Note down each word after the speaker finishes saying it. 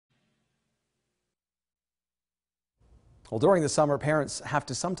Well, during the summer, parents have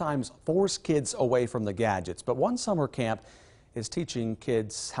to sometimes force kids away from the gadgets, but one summer camp is teaching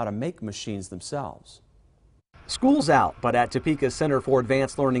kids how to make machines themselves. School's out, but at Topeka Center for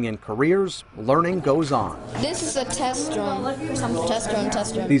Advanced Learning and Careers, learning goes on. This is a test room.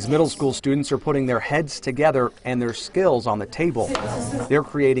 Test room. These middle school students are putting their heads together and their skills on the table. They're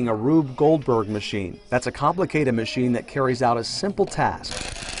creating a Rube Goldberg machine. That's a complicated machine that carries out a simple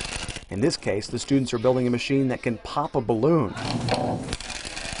task. In this case, the students are building a machine that can pop a balloon.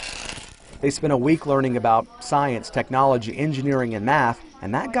 They spent a week learning about science, technology, engineering, and math,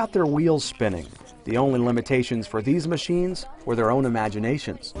 and that got their wheels spinning. The only limitations for these machines were their own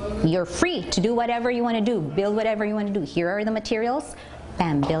imaginations. You're free to do whatever you want to do, build whatever you want to do. Here are the materials,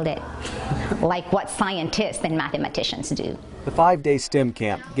 bam, build it. Like what scientists and mathematicians do. The 5-day STEM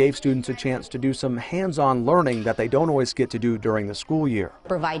camp gave students a chance to do some hands-on learning that they don't always get to do during the school year.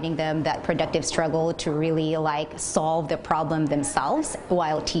 Providing them that productive struggle to really solve the problem themselves,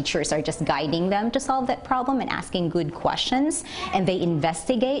 while teachers are just guiding them to solve that problem and asking good questions, and they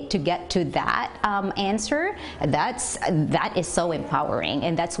investigate to get to that answer. That is so empowering,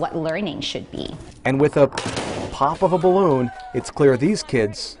 and that's what learning should be. And with a pop of a balloon, it's clear these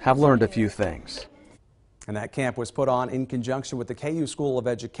kids have learned a few things. And that camp was put on in conjunction with the KU School of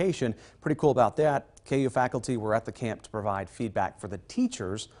Education. Pretty cool about that. KU faculty were at the camp to provide feedback for the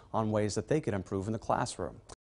teachers on ways that they could improve in the classroom.